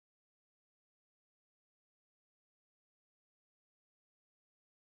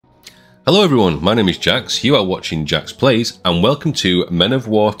Hello everyone, my name is Jax, you are watching Jax Plays, and welcome to Men of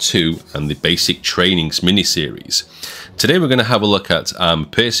War 2 and the Basic Trainings mini-series. Today we're going to have a look at armor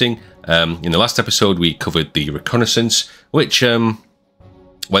piercing. In the last episode we covered the reconnaissance, which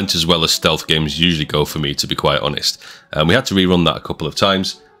went as well as stealth games usually go for me, to be quite honest. We had to rerun that a couple of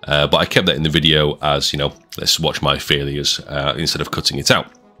times, but I kept that in the video as, you know, let's watch my failures instead of cutting it out.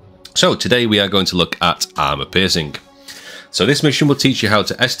 So today we are going to look at armor piercing. So this mission will teach you how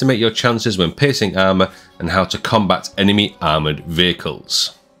to estimate your chances when piercing armor and how to combat enemy armored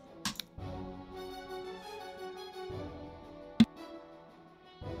vehicles.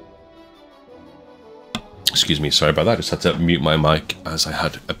 Excuse me, sorry about that, I just had to mute my mic as I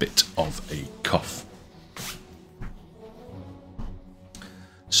had a bit of a cough.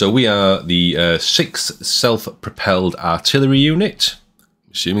 So we are the 6th self-propelled artillery unit.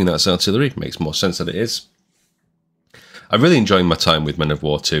 Assuming that's artillery, makes more sense that it is. I'm really enjoying my time with Men of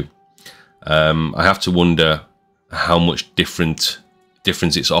War 2. I have to wonder how much difference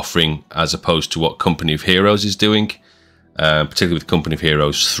it's offering as opposed to what Company of Heroes is doing, particularly with Company of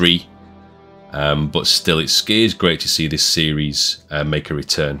Heroes 3. But still, it is great to see this series make a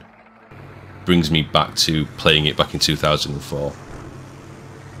return. Brings me back to playing it back in 2004.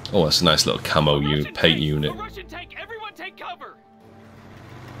 Oh, that's a nice little camo paint unit.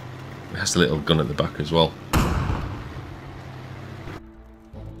 It has a little gun at the back as well.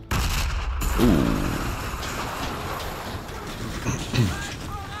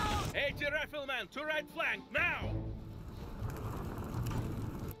 Rifleman to right flank now.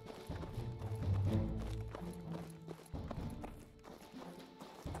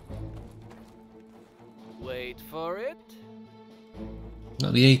 Wait for it.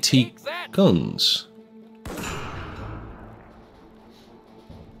 Not the AT guns.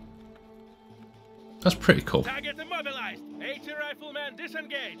 That's pretty cool. Target immobilized. AT Rifleman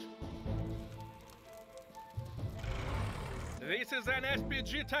disengage. This is an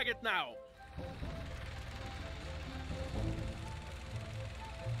SPG target now.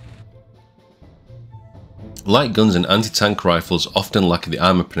 Light guns and anti-tank rifles often lack the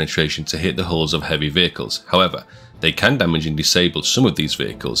armor penetration to hit the hulls of heavy vehicles. However, they can damage and disable some of these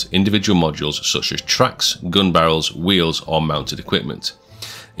vehicles' individual modules such as tracks, gun barrels, wheels or mounted equipment.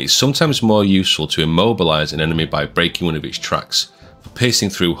 It's sometimes more useful to immobilize an enemy by breaking one of its tracks. For piercing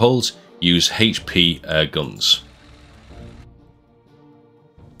through hulls, use HP air guns.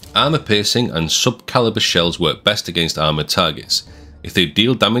 Armor piercing and sub-caliber shells work best against armored targets. If they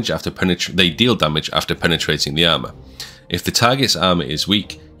deal damage after penetrating the armor. If the target's armor is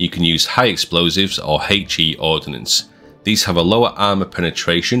weak, you can use high explosives or HE ordnance. These have a lower armor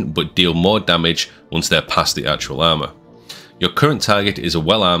penetration but deal more damage once they're past the actual armor. Your current target is a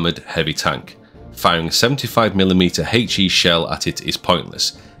well-armored heavy tank. Firing a 75mm HE shell at it is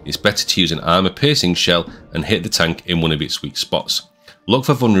pointless. It's better to use an armor piercing shell and hit the tank in one of its weak spots.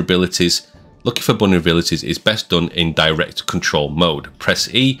 Looking for vulnerabilities is best done in direct control mode.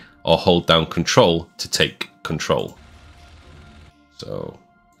 Press E or hold down control to take control. So,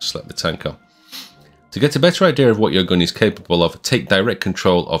 select the tank on. To get a better idea of what your gun is capable of, take direct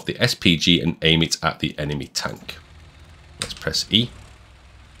control of the SPG and aim it at the enemy tank. Let's press E.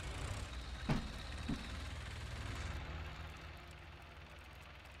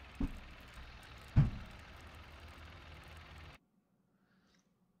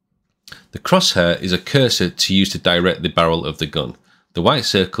 The crosshair is a cursor to use to direct the barrel of the gun. The white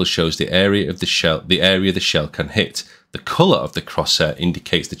circle shows the area the shell can hit. The colour of the crosshair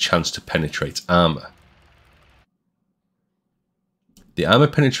indicates the chance to penetrate armour. The armour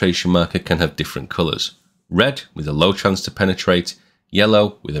penetration marker can have different colours. Red with a low chance to penetrate,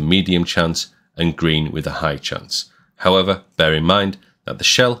 yellow with a medium chance, and green with a high chance. However, bear in mind that the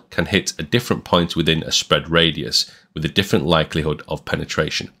shell can hit a different point within a spread radius with a different likelihood of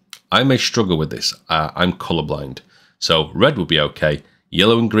penetration. I may struggle with this, I'm colourblind, so red would be okay,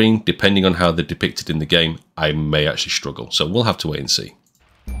 yellow and green, depending on how they're depicted in the game, I may actually struggle, so we'll have to wait and see.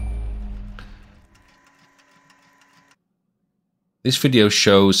 This video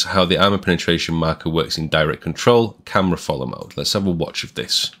shows how the armour penetration marker works in direct control, camera follow mode. Let's have a watch of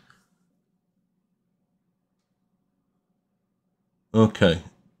this. Okay.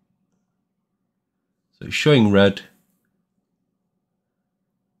 So it's showing red.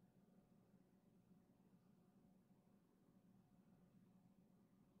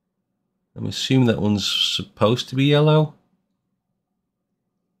 I'm assuming that one's supposed to be yellow.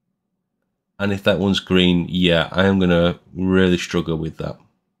 And if that one's green, yeah, I am going to really struggle with that.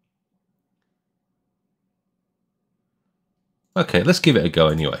 Okay, let's give it a go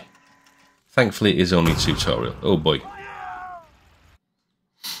anyway. Thankfully, it is only a tutorial. Oh boy.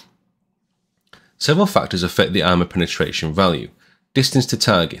 Several factors affect the armour penetration value. Distance to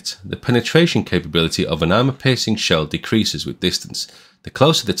target. The penetration capability of an armour-piercing shell decreases with distance. The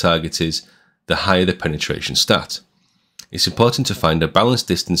closer the target is, the higher the penetration stat. It's important to find a balanced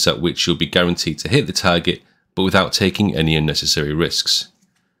distance at which you'll be guaranteed to hit the target, but without taking any unnecessary risks.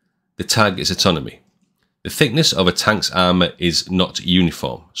 The target's autonomy. The thickness of a tank's armour is not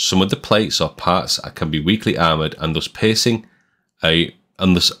uniform. Some of the plates or parts can be weakly armoured and thus pierced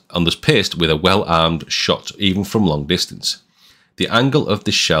with a well-armed shot even from long distance. The angle of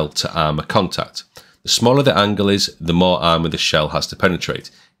the shell to armour contact. The smaller the angle is, the more armour the shell has to penetrate,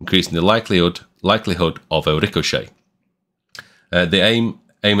 increasing the likelihood of a ricochet. The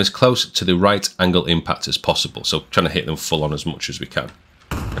aim as close to the right angle impact as possible, so trying to hit them full on as much as we can.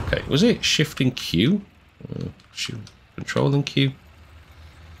 Okay, was it shift and Q? Control and Q?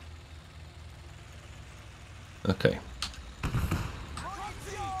 Okay.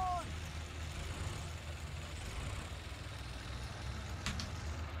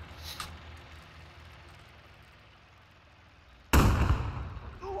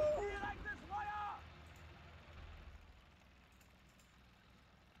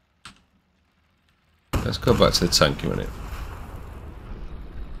 Let's go back to the tank a minute.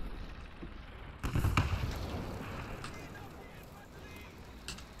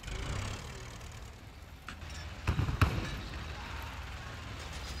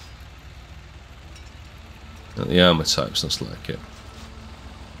 Not the armour types, looks like it.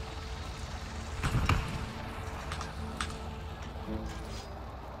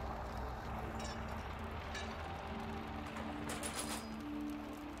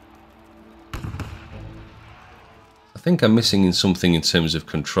 I think I'm missing something in terms of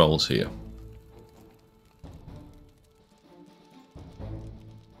controls here.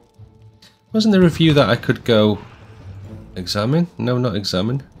 Wasn't there a view that I could go examine? No, not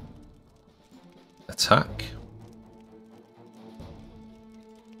examine. Attack.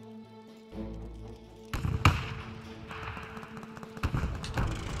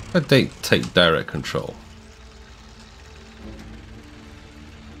 I'd take direct control.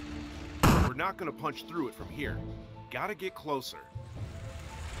 We're not gonna punch through it from here. Gotta get closer.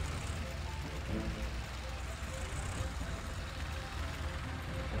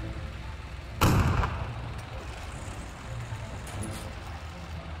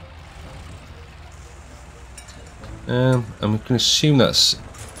 I'm going to assume that's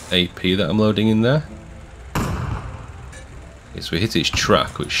AP that I'm loading in there. Okay, so we hit its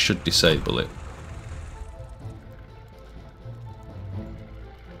track, which should disable it.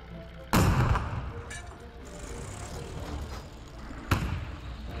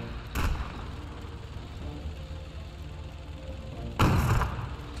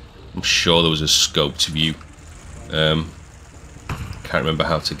 I'm sure there was a scoped view. Can't remember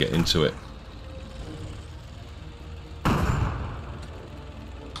how to get into it.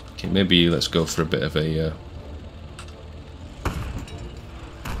 Okay, maybe let's go for a bit of a...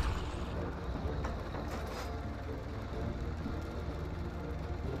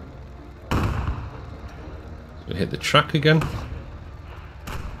 So hit the track again.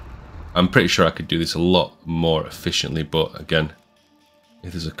 I'm pretty sure I could do this a lot more efficiently, but again,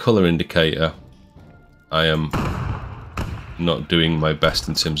 if there's a colour indicator, I am not doing my best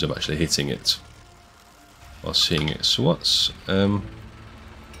in terms of actually hitting it or seeing it. So what's...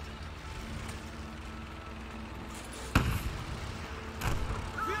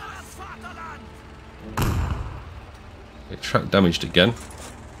 track damaged again.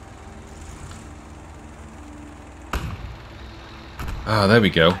 Ah, there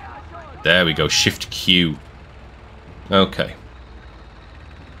we go. There we go. Shift Q. Okay.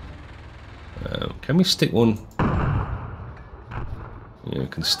 Can we stick one? Yeah, we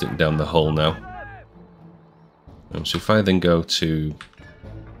can stick down the hole now. So if I then go to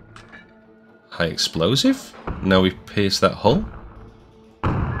high explosive, now we've pierced that hole.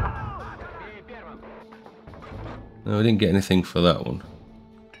 No, I didn't get anything for that one.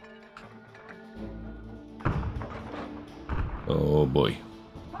 Oh boy.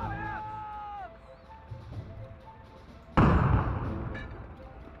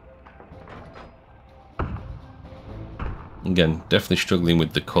 Again, definitely struggling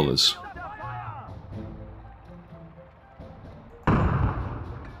with the colours.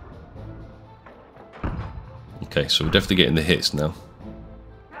 Okay, so we're definitely getting the hits now.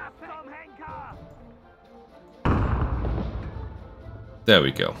 There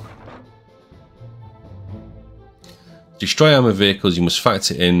we go. Destroy armour vehicles, you must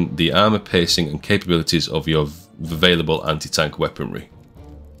factor in the armour piercing and capabilities of your available anti-tank weaponry.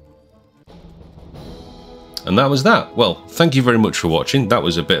 And that was that. Well, thank you very much for watching. That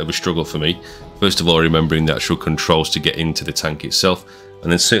was a bit of a struggle for me. First of all, remembering the actual controls to get into the tank itself,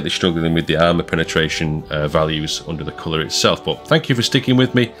 and then certainly struggling with the armor penetration values under the colour itself. But thank you for sticking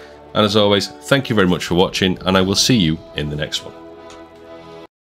with me, and as always, thank you very much for watching, and I will see you in the next one.